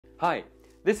Hi,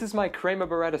 this is my Kramer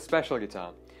Beretta special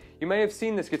guitar. You may have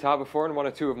seen this guitar before in one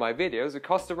or two of my videos. It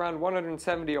costs around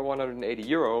 170 or 180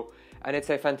 euro, and it's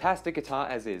a fantastic guitar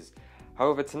as is.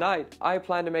 However, tonight, I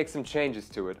plan to make some changes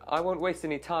to it. I won't waste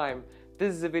any time.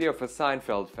 This is a video for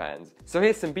Seinfeld fans. So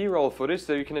here's some B-roll footage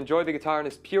so you can enjoy the guitar in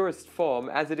its purest form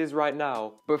as it is right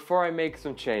now, before I make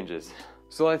some changes.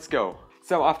 So let's go.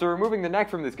 So after removing the neck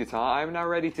from this guitar, I am now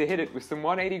ready to hit it with some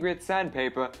 180 grit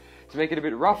sandpaper to make it a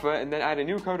bit rougher and then add a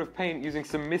new coat of paint using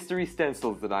some mystery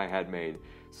stencils that I had made.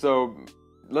 So,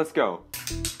 let's go.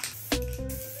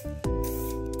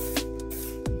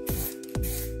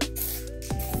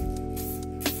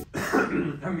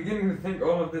 I'm beginning to think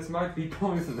all of this might be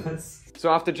poisonous.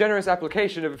 So after generous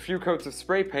application of a few coats of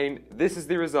spray paint, this is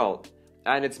the result.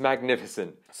 And it's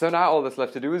magnificent. So now all that's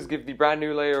left to do is give the brand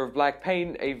new layer of black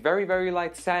paint a very, very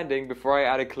light sanding before I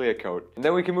add a clear coat. And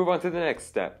then we can move on to the next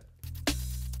step.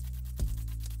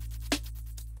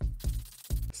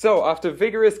 So after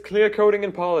vigorous clear coating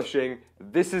and polishing,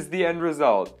 this is the end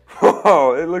result.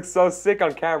 Whoa, it looks so sick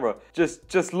on camera.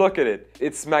 Just look at it.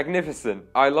 It's magnificent.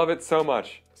 I love it so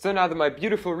much. So now that my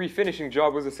beautiful refinishing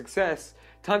job was a success,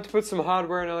 time to put some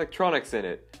hardware and electronics in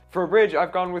it. For a bridge,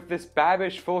 I've gone with this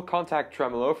Babish full contact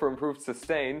tremolo for improved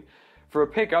sustain. For a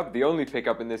pickup, the only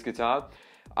pickup in this guitar,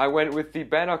 I went with the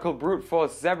bare knuckle brute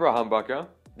force zebra humbucker.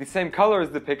 The same color as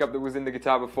the pickup that was in the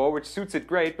guitar before, which suits it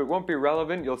great but won't be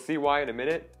relevant, you'll see why in a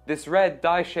minute. This red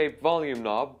die-shaped volume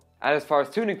knob. And as far as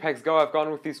tuning pegs go, I've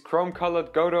gone with these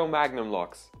chrome-colored Godot Magnum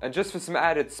locks. And just for some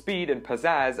added speed and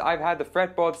pizzazz, I've had the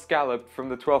fretboard scalloped from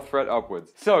the 12th fret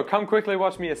upwards. So come quickly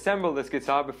watch me assemble this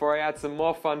guitar before I add some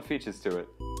more fun features to it.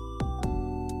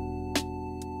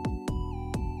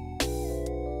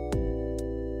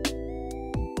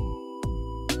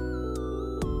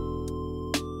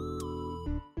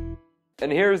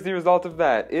 And here is the result of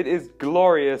that. It is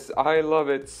glorious. I love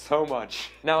it so much.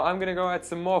 Now I'm gonna go add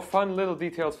some more fun little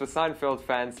details for Seinfeld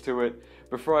fans to it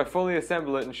before I fully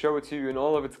assemble it and show it to you in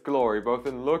all of its glory, both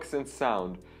in looks and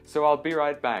sound. So I'll be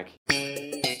right back.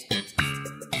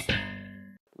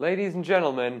 Ladies and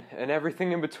gentlemen, and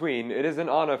everything in between, it is an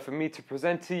honor for me to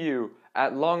present to you,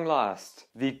 at long last,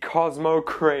 the Cosmo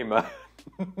Kramer.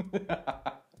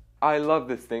 I love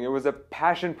this thing. It was a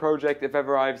passion project if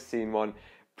ever I've seen one.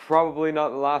 Probably not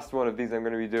the last one of these I'm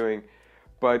going to be doing,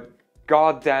 but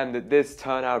goddamn did this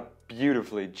turn out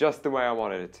beautifully, just the way I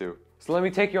wanted it to. So let me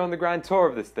take you on the grand tour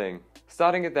of this thing.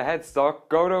 Starting at the headstock,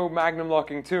 Godot Magnum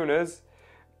locking tuners,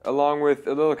 along with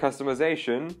a little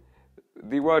customization,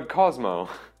 the word Cosmo.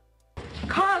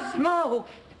 Cosmo!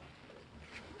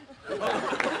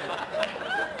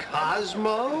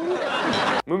 Cosmo?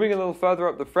 Moving a little further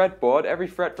up the fretboard, every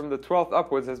fret from the 12th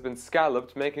upwards has been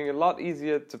scalloped, making it a lot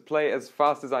easier to play as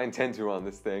fast as I intend to on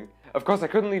this thing. Of course, I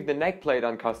couldn't leave the neck plate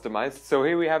uncustomized, so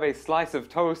here we have a slice of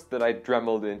toast that I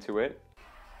dremeled into it.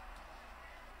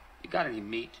 You got any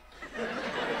meat?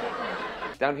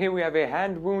 Down here we have a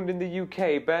hand wound in the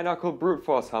UK bare knuckle brute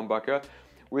force humbucker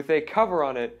with a cover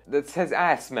on it that says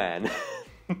Ass Man.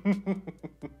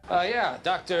 Yeah,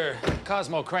 Dr.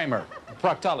 Cosmo Kramer,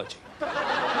 proctology.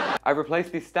 I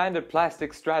replaced the standard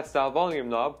plastic Strat-style volume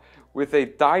knob with a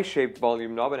die-shaped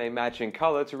volume knob in a matching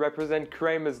color to represent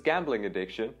Kramer's gambling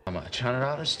addiction. How much?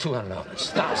 $100? $200?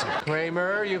 $1,000?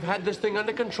 Kramer, you've had this thing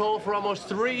under control for almost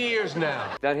 3 years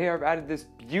now. Down here I've added this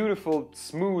beautiful,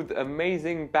 smooth,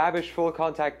 amazing Babish full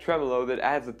contact tremolo that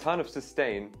adds a ton of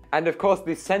sustain. And of course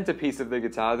the centerpiece of the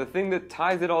guitar, the thing that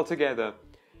ties it all together.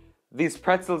 These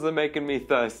pretzels are making me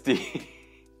thirsty.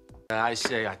 I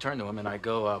turn to him and I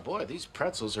go, boy, these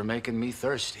pretzels are making me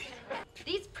thirsty.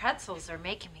 These pretzels are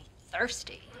making me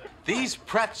thirsty. These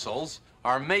pretzels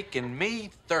are making me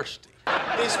thirsty.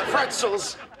 These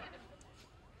pretzels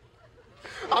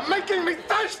are making me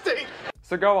thirsty!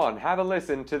 So go on, have a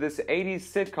listen to this 80s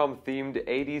sitcom themed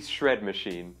 80s shred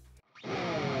machine.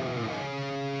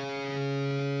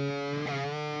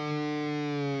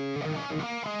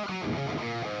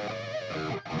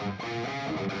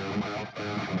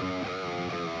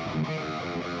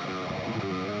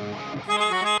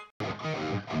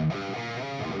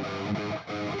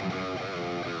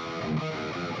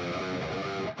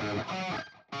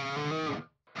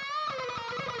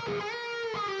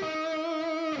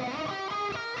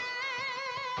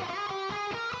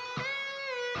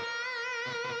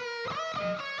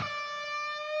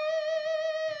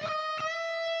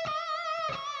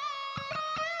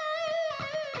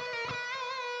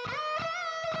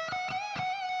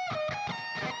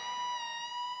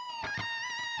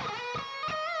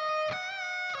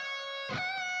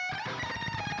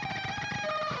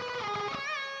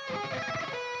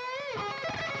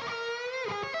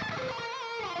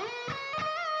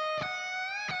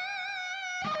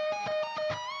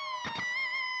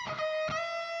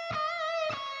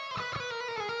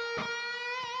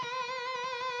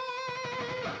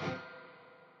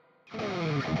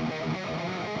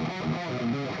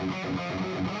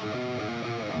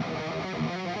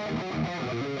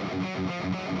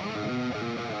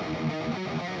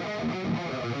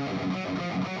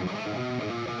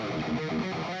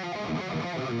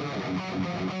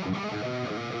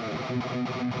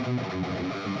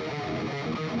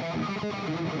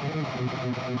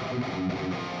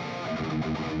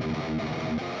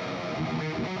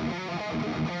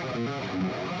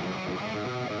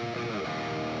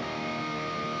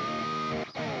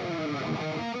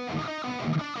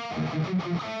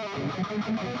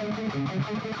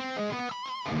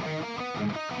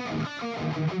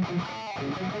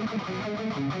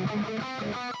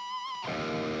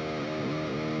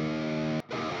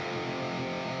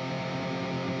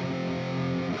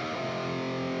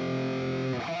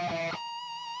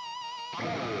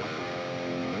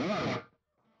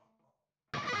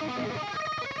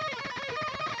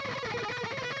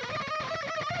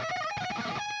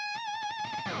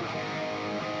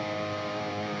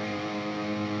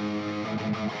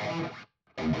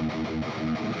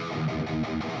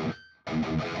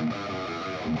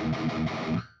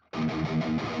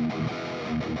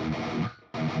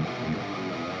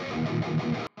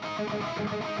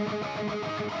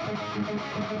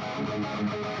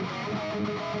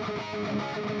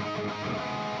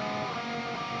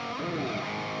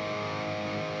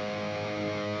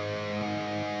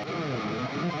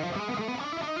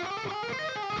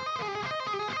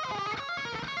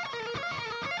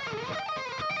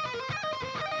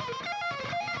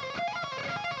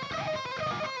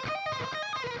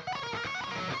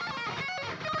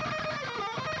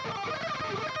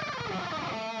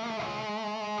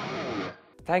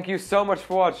 Thank you so much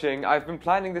for watching. I've been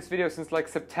planning this video since like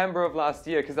September of last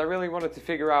year because I really wanted to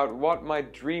figure out what my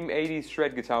dream 80s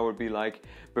shred guitar would be like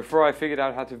before I figured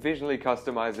out how to visually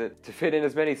customize it to fit in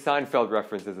as many Seinfeld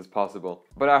references as possible.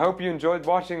 But I hope you enjoyed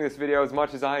watching this video as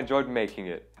much as I enjoyed making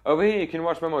it. Over here you can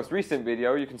watch my most recent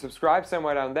video, you can subscribe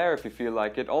somewhere down there if you feel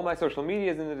like it, all my social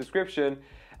media is in the description,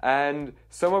 and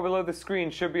somewhere below the screen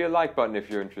should be a like button if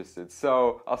you're interested.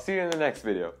 So I'll see you in the next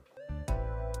video.